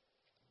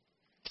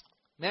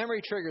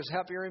 Memory triggers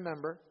help you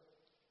remember.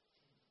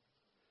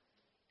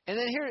 And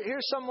then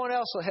here's someone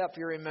else will help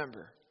you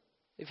remember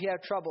if you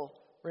have trouble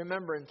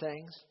remembering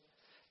things.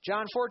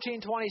 John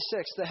 14:26,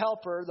 the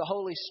Helper, the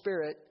Holy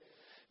Spirit,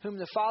 whom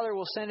the Father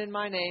will send in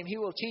my name, He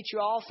will teach you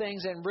all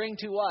things and bring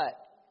to what?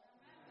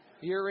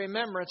 Your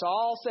remembrance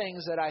all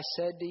things that I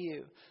said to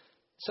you.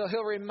 So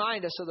He'll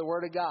remind us of the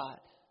Word of God.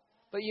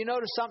 But you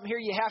notice something here,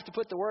 you have to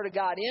put the Word of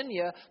God in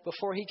you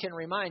before He can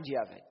remind you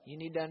of it. You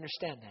need to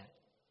understand that.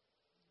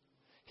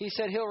 He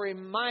said He'll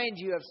remind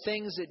you of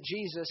things that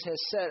Jesus has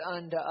said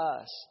unto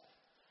us.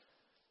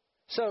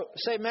 So,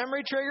 say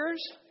memory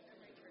triggers,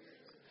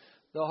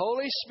 the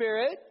Holy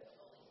Spirit,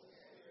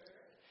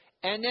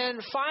 and then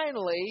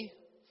finally,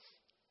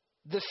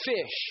 the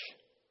fish.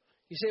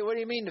 You say, what do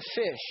you mean the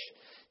fish?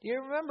 Do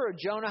you remember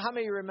Jonah? How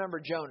many of you remember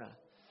Jonah?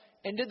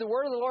 And did the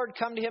word of the Lord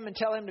come to him and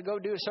tell him to go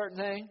do a certain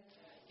thing?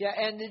 Yeah,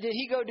 and did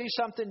he go do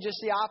something just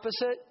the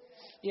opposite?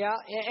 Yeah,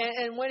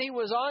 and when he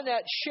was on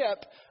that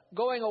ship,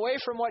 going away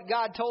from what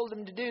God told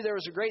him to do, there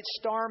was a great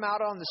storm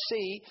out on the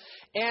sea.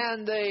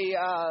 And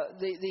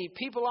the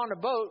people on the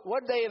boat,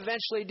 what did they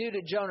eventually do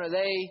to Jonah?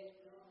 They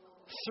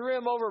threw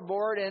him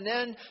overboard. And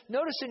then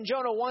notice in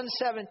Jonah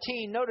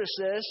 1:17, notice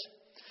this.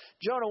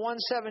 Jonah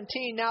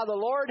 1:17, now the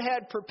Lord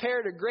had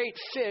prepared a great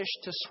fish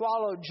to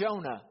swallow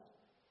Jonah.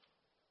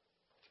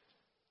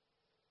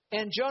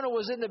 And Jonah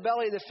was in the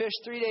belly of the fish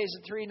 3 days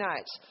and 3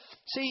 nights.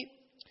 See,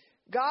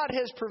 God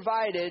has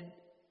provided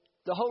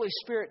the Holy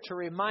Spirit to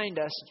remind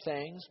us of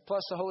things.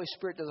 Plus the Holy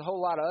Spirit does a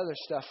whole lot of other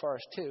stuff for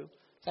us too.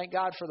 Thank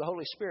God for the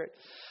Holy Spirit.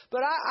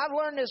 But I've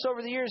learned this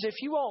over the years. If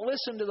you won't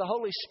listen to the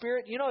Holy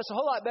Spirit, you know it's a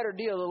whole lot better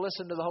deal to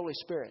listen to the Holy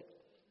Spirit.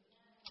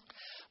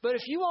 But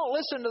if you won't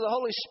listen to the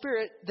Holy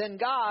Spirit, then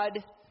God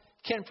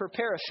can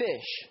prepare a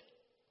fish.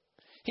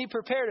 He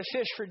prepared a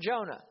fish for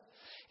Jonah.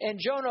 And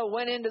Jonah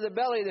went into the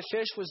belly of the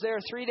fish, was there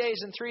 3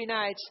 days and 3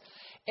 nights.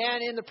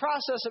 And in the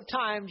process of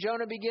time,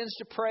 Jonah begins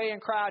to pray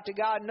and cry out to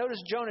God.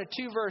 Notice Jonah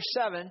 2 verse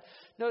 7.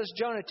 Notice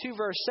Jonah 2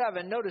 verse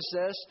 7. Notice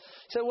this.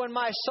 So when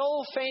my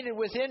soul fainted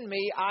within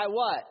me, I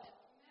what?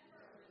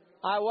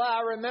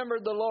 I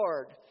remembered the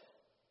Lord.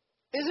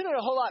 Isn't it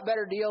a whole lot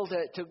better deal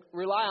to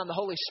rely on the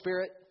Holy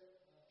Spirit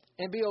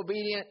and be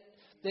obedient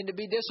than to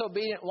be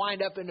disobedient,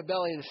 wind up in the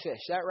belly of the fish?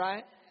 Is that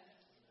right?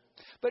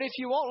 But if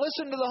you won't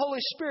listen to the Holy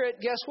Spirit,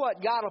 guess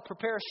what? God will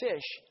prepare a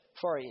fish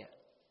for you.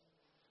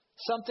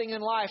 Something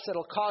in life that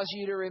will cause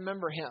you to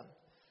remember Him.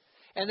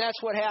 And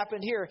that's what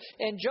happened here.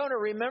 And Jonah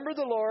remembered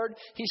the Lord.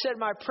 He said,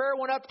 my prayer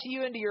went up to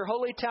you into your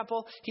holy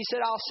temple. He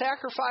said, I'll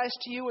sacrifice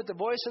to you with the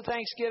voice of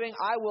thanksgiving.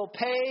 I will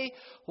pay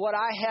what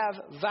I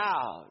have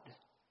vowed.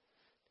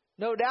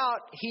 No doubt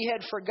he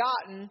had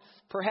forgotten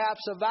perhaps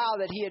a vow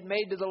that he had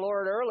made to the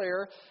Lord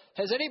earlier.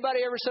 Has anybody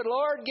ever said,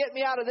 Lord, get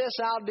me out of this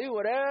and I'll do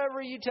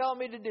whatever you tell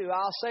me to do.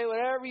 I'll say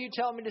whatever you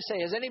tell me to say.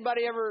 Has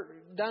anybody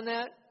ever done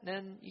that?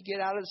 Then you get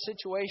out of the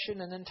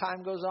situation and then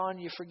time goes on.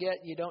 You forget.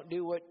 You don't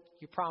do what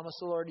you promised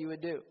the Lord you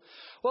would do.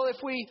 Well, if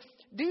we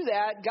do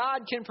that,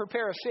 God can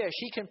prepare a fish.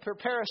 He can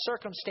prepare a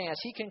circumstance.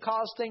 He can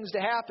cause things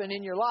to happen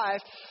in your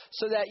life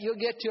so that you'll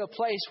get to a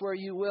place where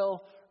you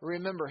will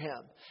remember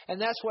Him.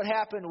 And that's what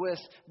happened with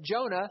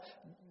Jonah.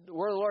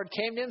 Where the Lord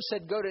came to him,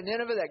 said, go to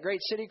Nineveh, that great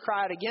city,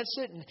 cry out against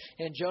it.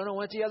 And Jonah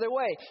went the other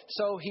way.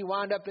 So he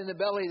wound up in the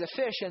belly of the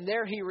fish, and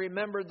there he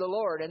remembered the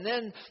Lord. And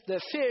then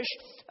the fish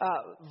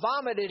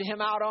vomited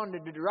him out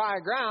onto the dry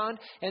ground.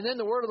 And then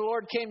the word of the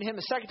Lord came to him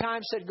a second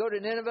time, said, go to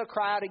Nineveh,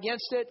 cry out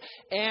against it.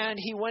 And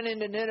he went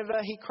into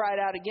Nineveh, he cried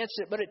out against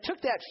it. But it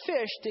took that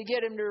fish to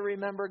get him to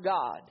remember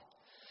God.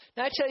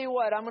 Now, I tell you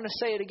what, I'm going to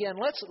say it again.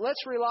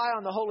 Let's rely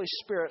on the Holy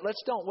Spirit.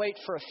 Let's don't wait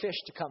for a fish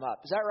to come up.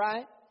 Is that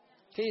right?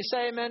 Can you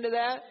say amen to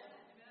that?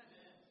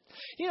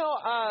 You know,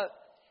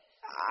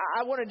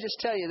 I want to just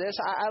tell you this.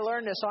 I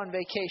learned this on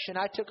vacation.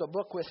 I took a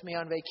book with me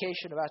on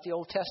vacation about the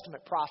Old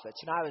Testament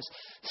prophets, and I was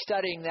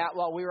studying that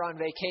while we were on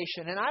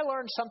vacation. And I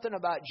learned something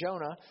about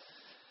Jonah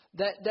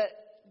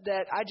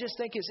that I just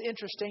think is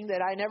interesting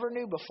that I never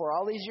knew before.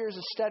 All these years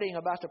of studying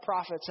about the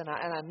prophets, and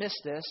I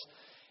missed this.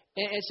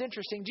 And it's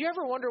interesting. Do you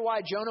ever wonder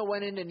why Jonah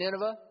went into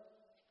Nineveh?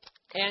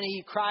 And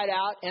he cried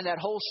out, and that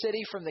whole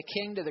city from the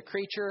king to the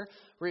creature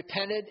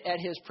repented at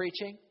his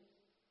preaching.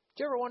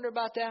 Do you ever wonder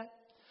about that?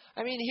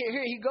 I mean,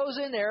 here he goes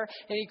in there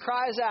and he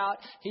cries out.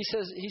 He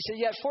said,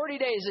 yet 40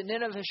 days and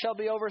Nineveh shall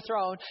be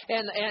overthrown.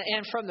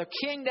 And from the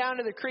king down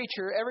to the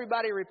creature,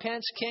 everybody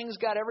repents. King's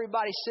got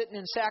everybody sitting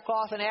in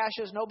sackcloth and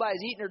ashes.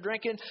 Nobody's eating or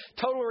drinking.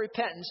 Total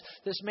repentance.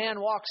 This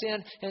man walks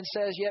in and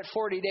says, yet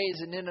 40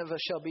 days and Nineveh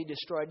shall be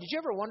destroyed. Did you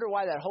ever wonder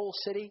why that whole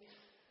city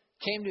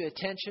came to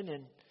attention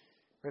and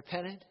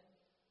repented?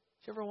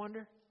 Did you ever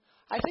wonder?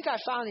 I think I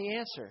found the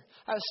answer.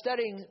 I was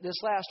studying this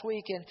last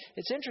week, and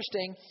it's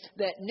interesting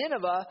that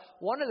Nineveh,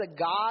 one of the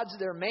gods,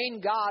 their main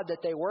god that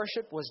they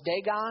worshiped was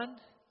Dagon.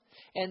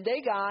 And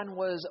Dagon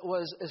was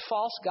a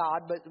false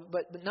god,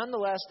 but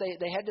nonetheless,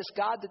 they had this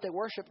god that they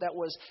worshiped that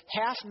was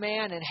half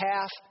man and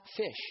half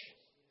fish.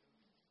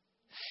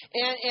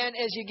 And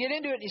as you get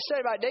into it and you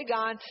study about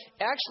Dagon,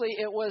 actually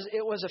it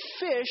was a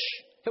fish.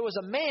 It was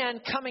a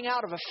man coming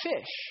out of a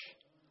fish.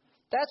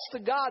 That's the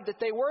God that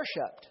they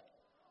worshipped.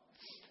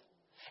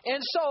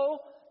 And so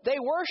they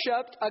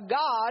worshipped a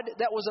God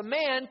that was a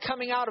man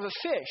coming out of a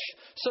fish.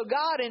 So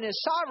God in His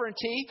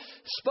sovereignty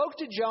spoke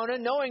to Jonah,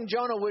 knowing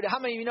Jonah would, how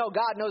many of you know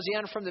God knows the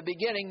end from the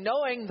beginning,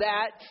 knowing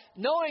that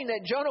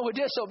Jonah would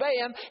disobey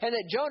Him, and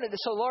that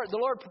the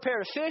Lord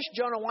prepared a fish.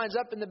 Jonah winds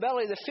up in the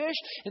belly of the fish.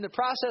 In the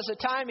process of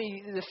time,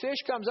 the fish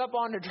comes up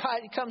on the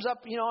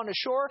on the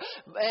shore,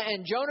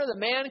 and Jonah, the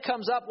man,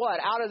 comes up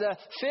out of the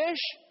fish.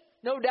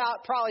 No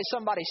doubt probably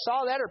somebody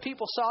saw that, or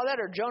people saw that,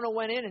 or Jonah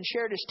went in and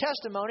shared his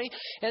testimony.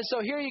 And so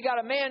here you got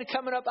a man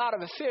coming up out of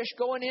a fish,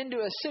 going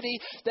into a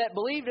city that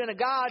believed in a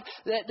God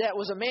that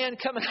was a man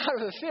coming out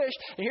of a fish.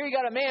 And here you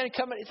got a man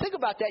coming. Think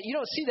about that. You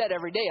don't see that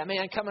every day, a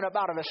man coming up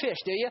out of a fish,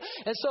 do you?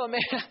 And so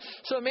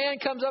a man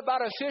comes up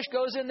out of a fish,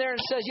 goes in there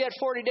and says, "Yet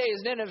 40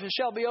 days, and then it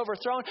shall be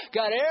overthrown."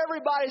 Got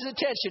everybody's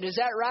attention. Is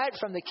that right?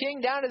 From the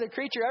king down to the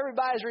creature,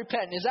 everybody's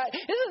repenting.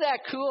 Isn't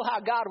that cool how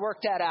God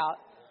worked that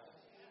out?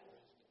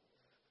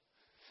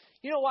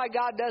 You know why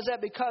God does that?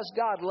 Because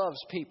God loves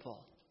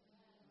people.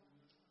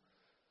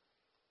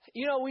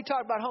 You know, we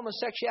talked about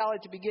homosexuality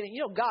at the beginning.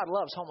 You know, God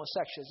loves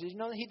homosexuals. You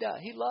know, He does.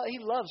 He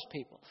loves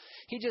people.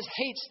 He just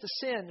hates the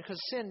sin,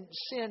 because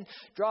sin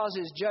draws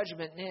His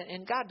judgment.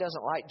 And God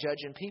doesn't like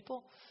judging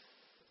people.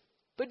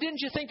 But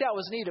didn't you think that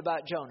was neat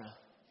about Jonah?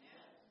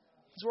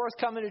 It's worth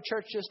coming to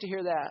church just to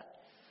hear that.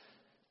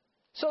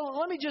 So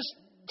let me just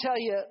tell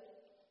you,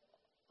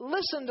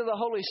 listen to the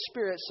Holy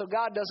Spirit so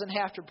God doesn't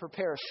have to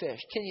prepare a fish.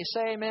 Can you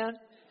say amen?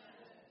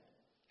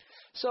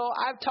 So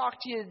I've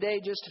talked to you today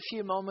just a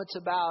few moments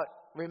about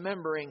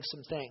remembering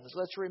some things.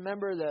 Let's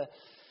remember the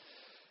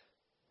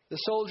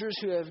soldiers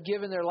who have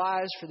given their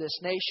lives for this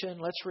nation.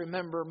 Let's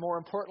remember, more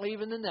importantly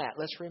even than that,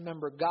 let's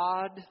remember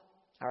God,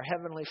 our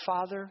Heavenly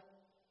Father.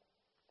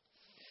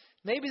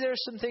 Maybe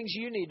there's some things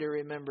you need to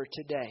remember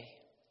today.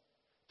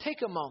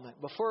 Take a moment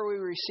before we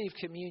receive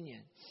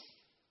communion.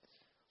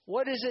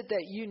 What is it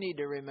that you need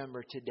to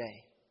remember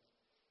today?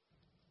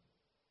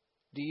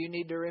 Do you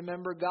need to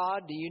remember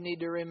God? Do you need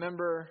to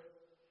remember?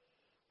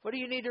 What do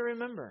you need to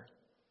remember?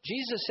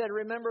 Jesus said,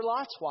 remember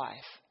Lot's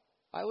wife.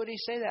 Why would He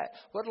say that?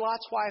 What did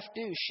Lot's wife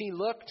do? She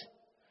looked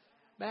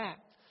back.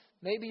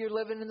 Maybe you're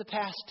living in the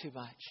past too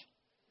much.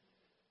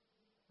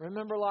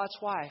 Remember Lot's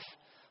wife.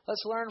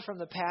 Let's learn from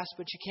the past,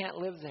 but you can't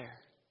live there.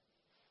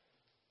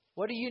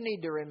 What do you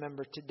need to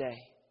remember today?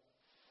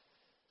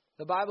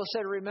 The Bible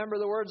said, remember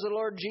the words of the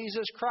Lord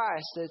Jesus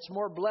Christ, that it's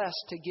more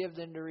blessed to give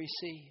than to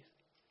receive.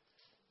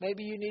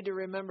 Maybe you need to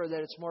remember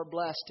that it's more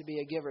blessed to be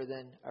a giver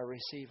than a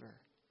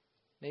receiver.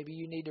 Maybe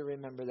you need to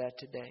remember that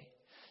today.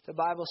 The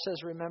Bible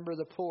says, remember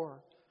the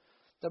poor.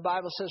 The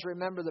Bible says,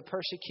 remember the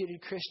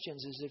persecuted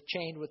Christians as if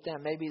chained with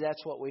them. Maybe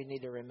that's what we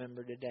need to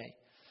remember today.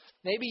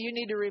 Maybe you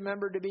need to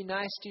remember to be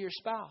nice to your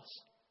spouse,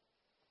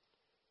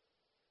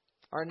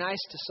 or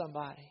nice to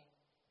somebody.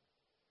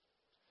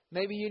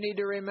 Maybe you need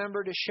to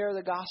remember to share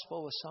the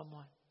gospel with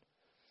someone.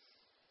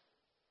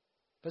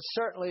 But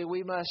certainly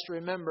we must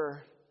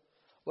remember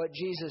what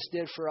Jesus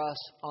did for us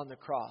on the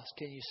cross.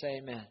 Can you say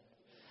amen?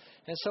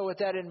 And so with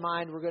that in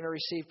mind, we're going to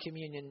receive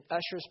communion.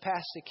 Ushers,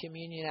 pass the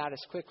communion out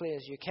as quickly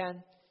as you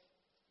can.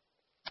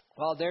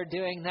 While they're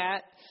doing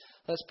that,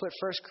 let's put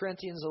 1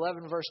 Corinthians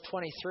 11 verse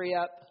 23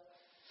 up.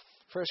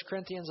 1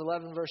 Corinthians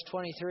 11 verse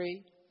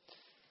 23.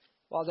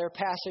 While they're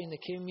passing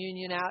the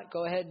communion out,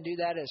 go ahead and do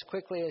that as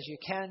quickly as you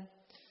can.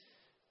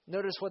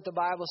 Notice what the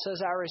Bible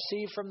says, I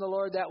received from the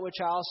Lord that which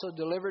I also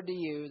delivered to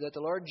you, that the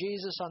Lord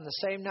Jesus on the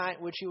same night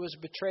in which He was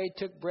betrayed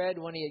took bread.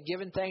 When He had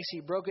given thanks, He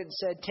broke it and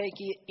said, take,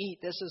 eat.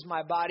 This is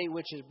my body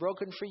which is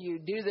broken for you.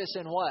 Do this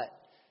in what?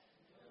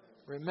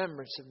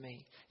 Remembrance of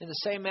me. In the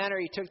same manner,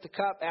 He took the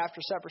cup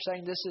after supper,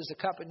 saying, this is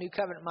the cup of new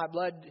covenant in my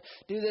blood.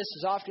 Do this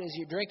as often as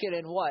you drink it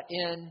in what?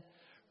 In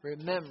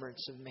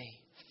remembrance of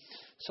me.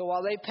 So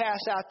while they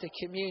pass out the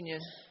communion,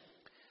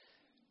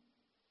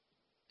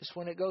 just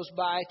when it goes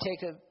by,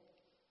 take a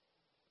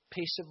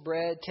piece of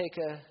bread, take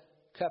a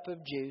cup of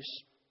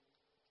juice.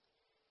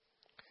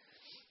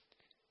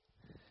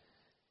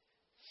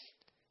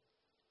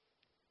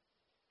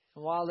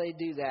 And while they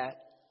do that,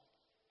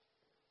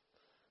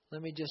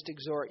 let me just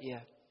exhort you.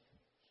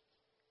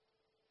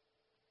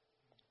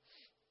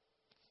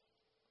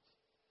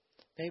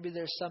 Maybe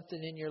there's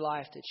something in your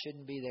life that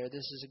shouldn't be there. This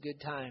is a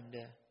good time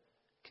to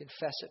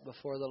confess it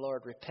before the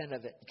Lord. Repent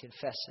of it and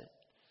confess it.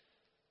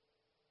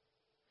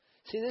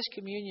 See, this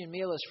communion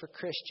meal is for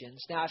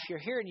Christians. Now, if you're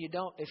here and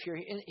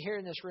here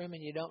in this room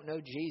and you don't know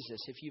Jesus,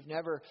 if you've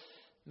never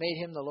made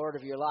Him the Lord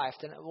of your life,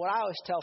 then what I always tell